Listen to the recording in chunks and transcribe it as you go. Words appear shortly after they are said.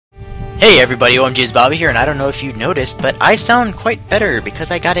Hey everybody, OmgIzBobby here, and I don't know if you noticed, but I sound quite better because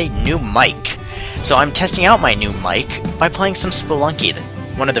I got a new mic. So I'm testing out my new mic by playing some Spelunky,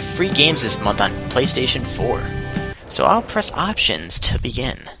 one of the free games this month on PlayStation 4. So I'll press options to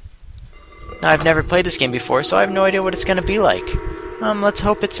begin. Now I've never played this game before, so I have no idea what it's going to be like. Let's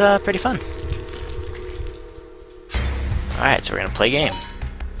hope it's pretty fun. Alright, so we're going to play a game.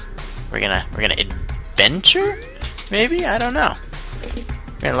 We're gonna adventure? Maybe? I don't know.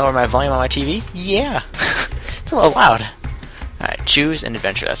 Gonna lower my volume on my TV? Yeah! It's a little loud. Alright, choose an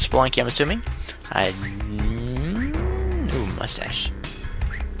adventure. That's Spelunky, I'm assuming. Ooh, mustache.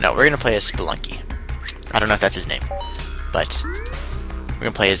 No, we're gonna play as Spelunky. I don't know if that's his name. But we're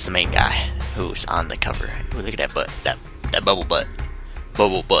gonna play as the main guy who's on the cover. Ooh, look at that butt. That bubble butt.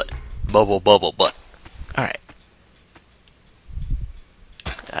 Bubble butt. Bubble butt. Alright.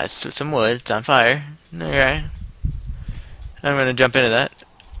 That's some wood. It's on fire. Alright. I'm gonna jump into that.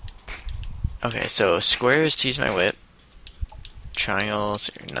 Okay, so square is to use my whip. Triangles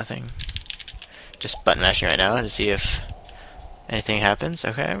or nothing. Just button mashing right now to see if anything happens.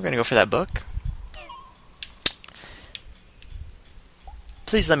 Okay, I'm gonna go for that book.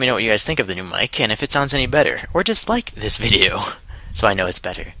 Please let me know what you guys think of the new mic and if it sounds any better, or just like this video, so I know it's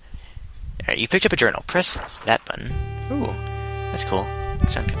better. Alright, you picked up a journal. Press that button. Ooh, that's cool.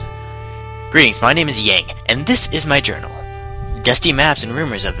 Greetings, my name is Yang, and this is my journal. Dusty maps and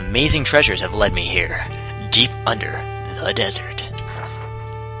rumors of amazing treasures have led me here, deep under the desert.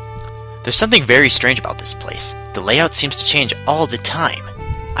 There's something very strange about this place. The layout seems to change all the time.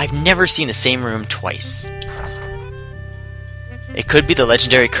 I've never seen the same room twice. It could be the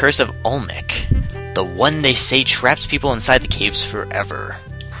legendary curse of Olmec, the one they say traps people inside the caves forever.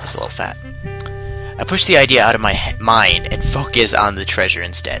 It's a little fat. I push the idea out of my mind and focus on the treasure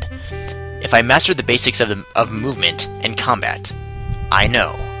instead. If I master the basics of movement and combat, I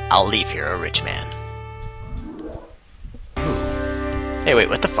know I'll leave here a rich man. Ooh. Hey, wait,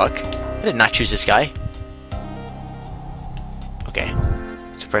 what the fuck? I did not choose this guy. Okay.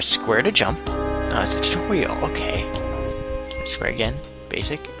 So press square to jump. No, it's a tutorial. Okay. Square again.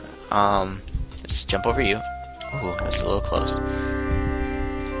 Basic. Just jump over you. Ooh, that's a little close.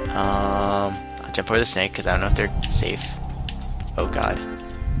 I'll jump over the snake because I don't know if they're safe. Oh god.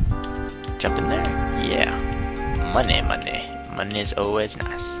 Jump in there. Yeah. Money. Money is always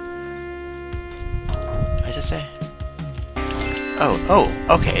nice. What does it say? Oh,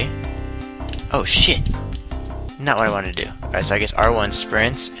 okay. Oh, shit. Not what I wanted to do. Alright, so I guess R1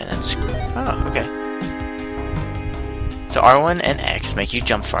 sprints, and then... Oh, okay. So R1 and X make you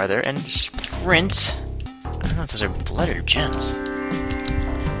jump farther, and sprint... I don't know if those are blood or gems.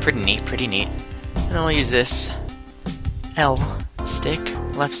 Pretty neat. And then we'll use this L stick,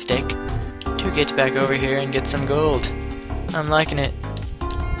 left stick, to get back over here and get some gold. I'm liking it.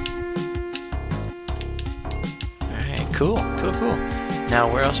 Alright, cool. Now,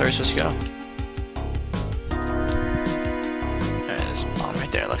 where else are we supposed to go? Alright, there's a bomb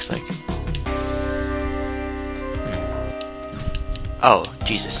right there, it looks like. Oh,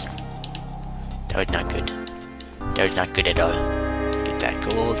 Jesus. That was not good. That was not good at all. Get that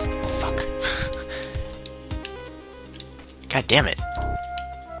gold. Fuck. God damn it.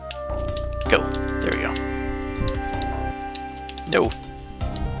 Go. There we go. No.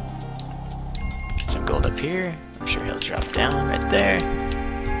 Get some gold up here. I'm sure he'll drop down right there.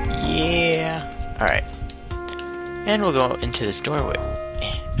 Yeah. Alright. And we'll go into this doorway.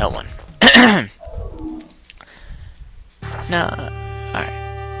 L1. Now,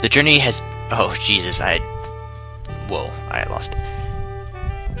 alright. The journey has... Oh, Jesus, Whoa, I lost it.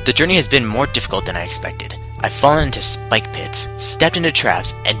 The journey has been more difficult than I expected. I've fallen into spike pits, stepped into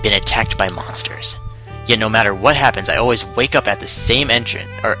traps, and been attacked by monsters. Yet no matter what happens, I always wake up at the same entrance,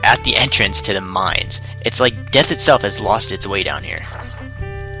 or at the entrance to the mines. It's like death itself has lost its way down here.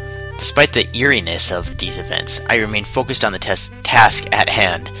 Despite the eeriness of these events, I remain focused on the task at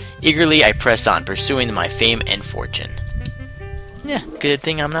hand. Eagerly, I press on, pursuing my fame and fortune. Yeah, good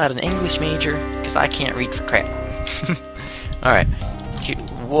thing I'm not an English major, because I can't read for crap. Alright.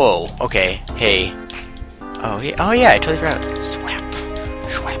 Whoa, okay, hey. Oh yeah, I totally forgot. Swap.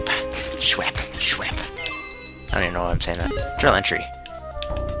 I don't even know why I'm saying that. Journal entry.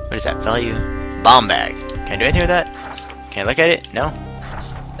 What is that? Value? Bomb bag. Can I do anything with that? Can I look at it? No?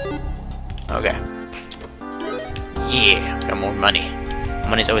 Okay. Yeah, got more money.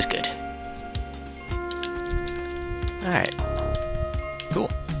 Money's always good. Alright. Cool.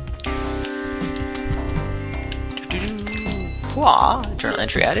 Wah! Journal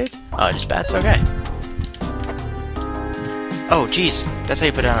entry added? Oh, just bats? Okay. Oh, jeez. That's how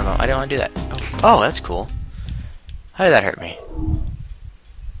you put it on a boat. I didn't want to do that. Oh, that's cool. How did that hurt me?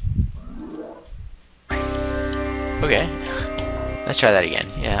 Okay. Let's try that again.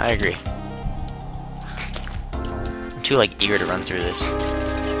 Yeah, I agree. I'm too, like, eager to run through this.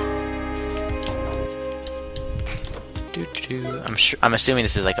 I'm assuming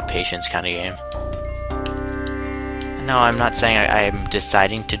this is like a patience kind of game. No, I'm not saying I'm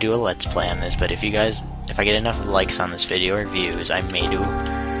deciding to do a let's play on this, but if I get enough likes on this video or views, I may do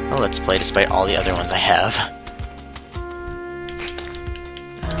a let's play despite all the other ones I have.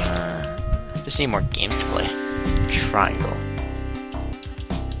 Just need more games to play. Triangle.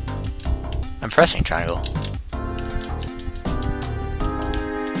 I'm pressing triangle.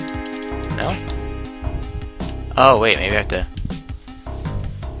 No? Oh, wait, maybe I have to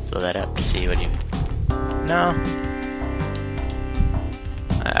blow that up to see what you... No.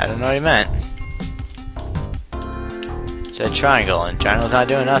 I don't know what you meant. It said triangle, and triangle's not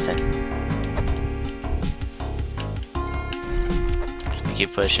doing nothing. Just gonna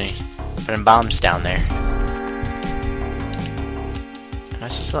keep pushing. Putting bombs down there. Am I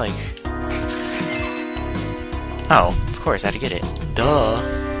supposed to, like... Oh, of course, I had to get it. Duh.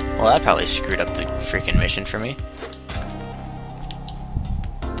 Well, that probably screwed up the freaking mission for me.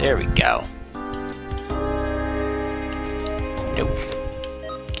 There we go. Nope.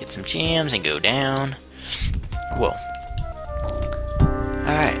 Get some gems and go down. Whoa.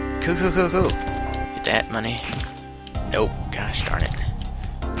 Alright. Cool. Get that money. Nope. Gosh darn it.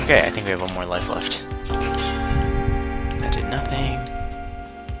 Okay, I think we have one more life left. That did nothing.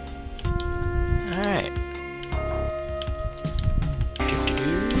 Alright.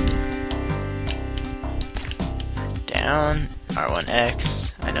 Down. R1X.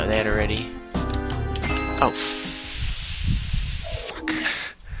 I know that already. Oh, fuck.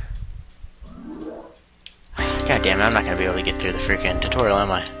 God damn it, I'm not gonna be able to get through the freaking tutorial,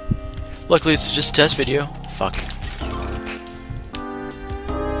 am I? Luckily, it's just a test video. Fuck.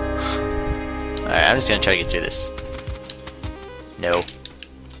 Alright, I'm just gonna try to get through this. No.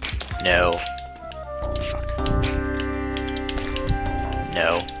 No. Fuck.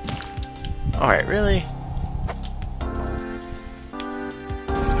 No. Alright, really?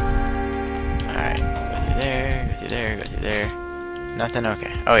 Go through there. Nothing?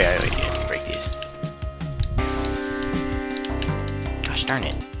 Okay. Oh yeah, wait, you have to break these. Gosh darn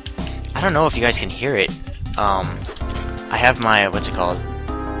it. I don't know if you guys can hear it. I have my, what's it called?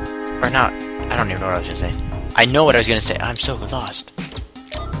 Or not, I don't even know what I was gonna say. I know what I was gonna say. I'm so lost.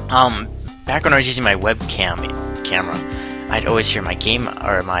 Back when I was using my webcam camera, I'd always hear my game,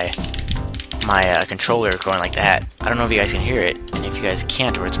 or my controller going like that. I don't know if you guys can hear it, and if you guys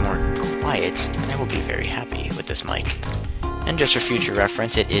can't, or it's more quiet, I will be very happy with this mic. And just for future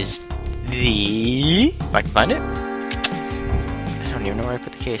reference, it is the... If I can find it? I don't even know where I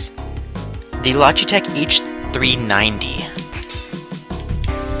put the case. The Logitech H390.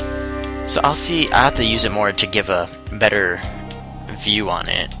 So I'll have to use it more to give a better view on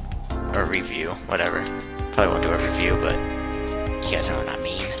it. Or review, whatever. Probably won't do a review, but you guys know what I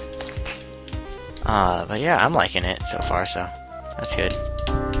mean. But yeah, I'm liking it so far, so that's good.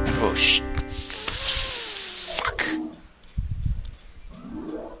 Oh, fuck.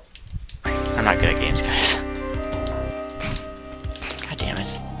 I'm not good at games, guys. God damn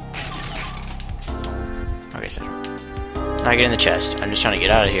it. Okay, so I'm not getting the chest. I'm just trying to get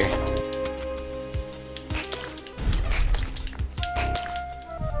out of here.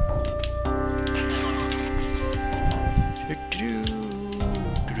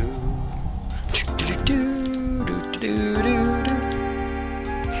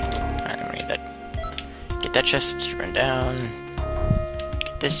 Get that chest, run down.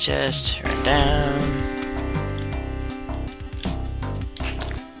 Get this chest, run down.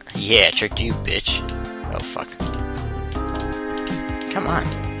 Yeah, tricked you, bitch. Oh, fuck. Come on.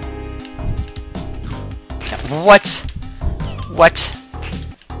 What? What?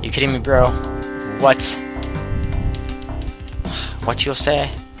 You kidding me, bro? What? What you'll say?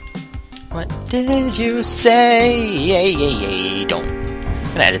 What did you say? Don't.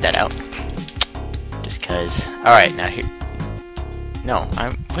 I'm gonna edit that out. Just cause. Alright, now here. No,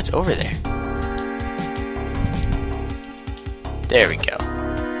 what's over there? There we go.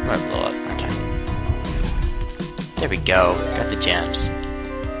 I'm gonna blow up, aren't I? There we go. Got the gems.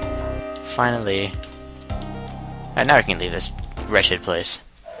 Finally. Alright, now I can leave this wretched place.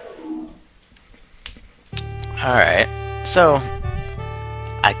 Alright, so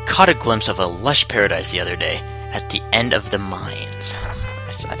I caught a glimpse of a lush paradise the other day at the end of the mines.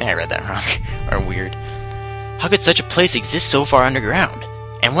 I think I read that wrong. Or weird. How could such a place exist so far underground?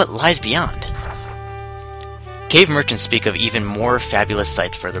 And what lies beyond? Cave merchants speak of even more fabulous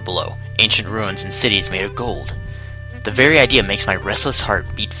sights further below. Ancient ruins and cities made of gold. The very idea makes my restless heart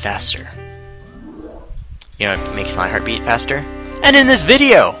beat faster. You know, it makes my heart beat faster. And in this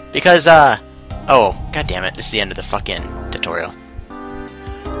video! Because, oh, god damn it, this is the end of the fucking tutorial.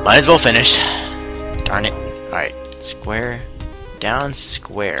 Might as well finish. Darn it. Alright, square, down,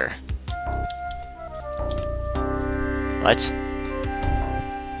 square. What?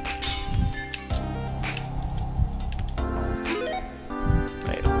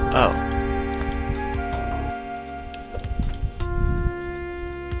 Wait, oh.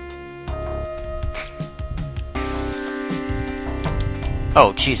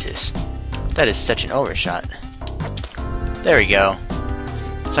 Oh, Jesus. That is such an overshot. There we go.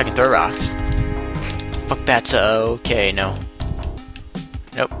 So I can throw rocks. Fuck bats. Okay, no.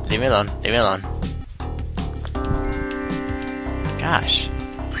 Nope, leave me alone. Leave me alone. Gosh.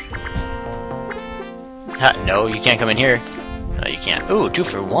 Ha, no, you can't come in here. No, you can't. Ooh, 2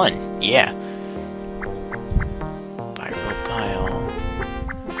 for 1. Yeah. Pyro pile.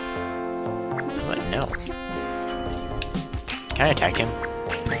 What? No. Can I attack him?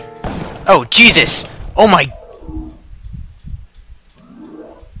 Oh, Jesus! Oh my...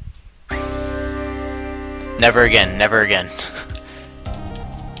 Never again, never again.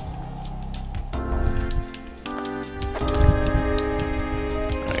 I'm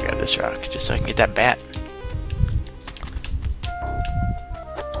gonna grab this rock, just so I can get that bat.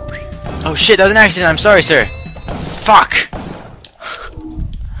 Oh shit, that was an accident, I'm sorry, sir! Fuck!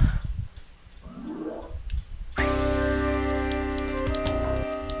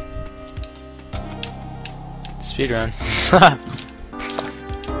 Speedrun.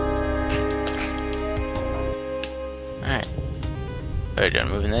 Alright. What are you doing?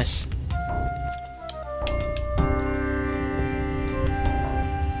 Moving this? We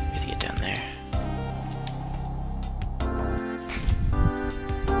have to get down there.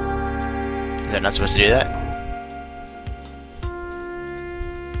 Is that not supposed to do that?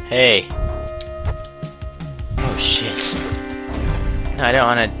 Hey! Oh shit. No, I don't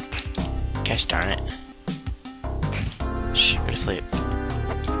wanna... Gosh darn it. Shh, go to sleep.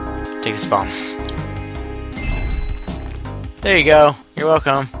 Take this bomb. There you go. You're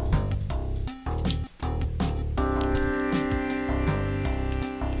welcome.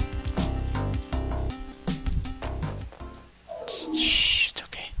 Shh, it's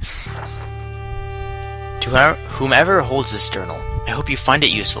okay. To whomever holds this journal, I hope you find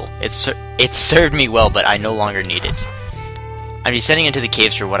it useful. It served me well, but I no longer need it. I'm descending into the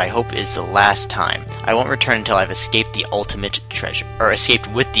caves for what I hope is the last time. I won't return until I've escaped the ultimate treasure, or escaped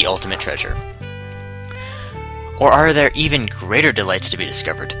with the ultimate treasure. Or are there even greater delights to be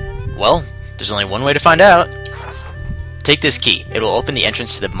discovered? Well, there's only one way to find out. Take this key. It will open the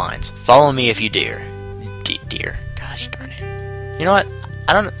entrance to the mines. Follow me if you dare. Dear. Gosh darn it. You know what?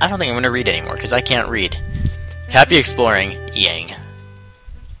 I don't think I'm gonna read anymore because I can't read. Happy exploring, Yang.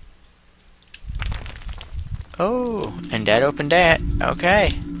 Oh, and that opened that. Okay.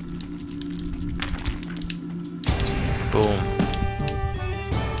 Boom.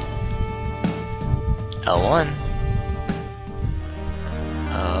 L1.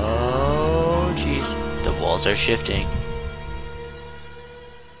 Oh, jeez. The walls are shifting.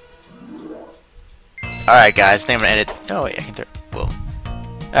 Alright, guys. I think I'm gonna end it. Oh, wait, I can throw. Whoa.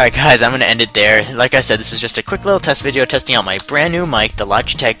 Alright, guys. I'm gonna end it there. Like I said, this was just a quick little test video testing out my brand new mic, the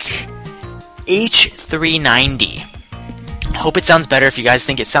Logitech H390. I hope it sounds better. If you guys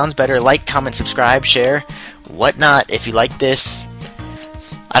think it sounds better, like, comment, subscribe, share, whatnot. If you like this,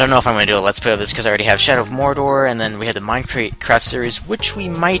 I don't know if I'm going to do a Let's Play of this because I already have Shadow of Mordor, and then we had the Minecraft series, which we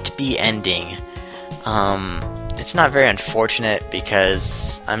might be ending. It's not very unfortunate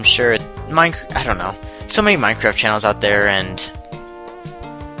because I'm sure I don't know. So many Minecraft channels out there, and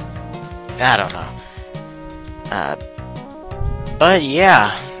I don't know. But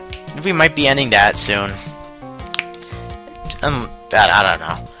yeah, we might be ending that soon. I don't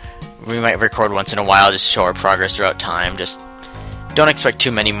know. We might record once in a while, just show our progress throughout time. Just don't expect too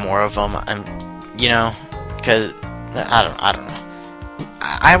many more of them. You know, because I don't know.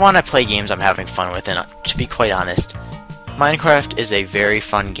 I want to play games I'm having fun with, and to be quite honest, Minecraft is a very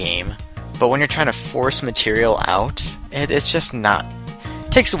fun game. But when you're trying to force material out, it's just not.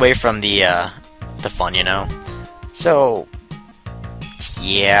 It takes away from the fun, you know. So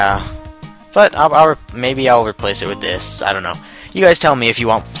yeah. But maybe I'll replace it with this. I don't know. You guys tell me if you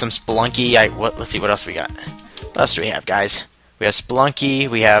want some Spelunky. Let's see, what else we got? What else do we have, guys? We have Spelunky,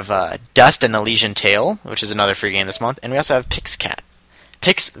 we have Dust and Elysian Tale, which is another free game this month, and we also have Pix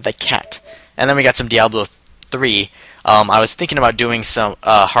the Cat. And then we got some Diablo 3. I was thinking about doing some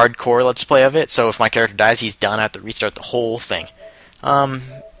hardcore Let's Play of it, so if my character dies, he's done. I have to restart the whole thing.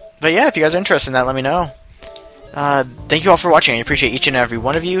 But yeah, if you guys are interested in that, let me know. Thank you all for watching. I appreciate each and every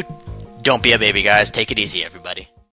one of you. Don't be a baby, guys. Take it easy, everybody.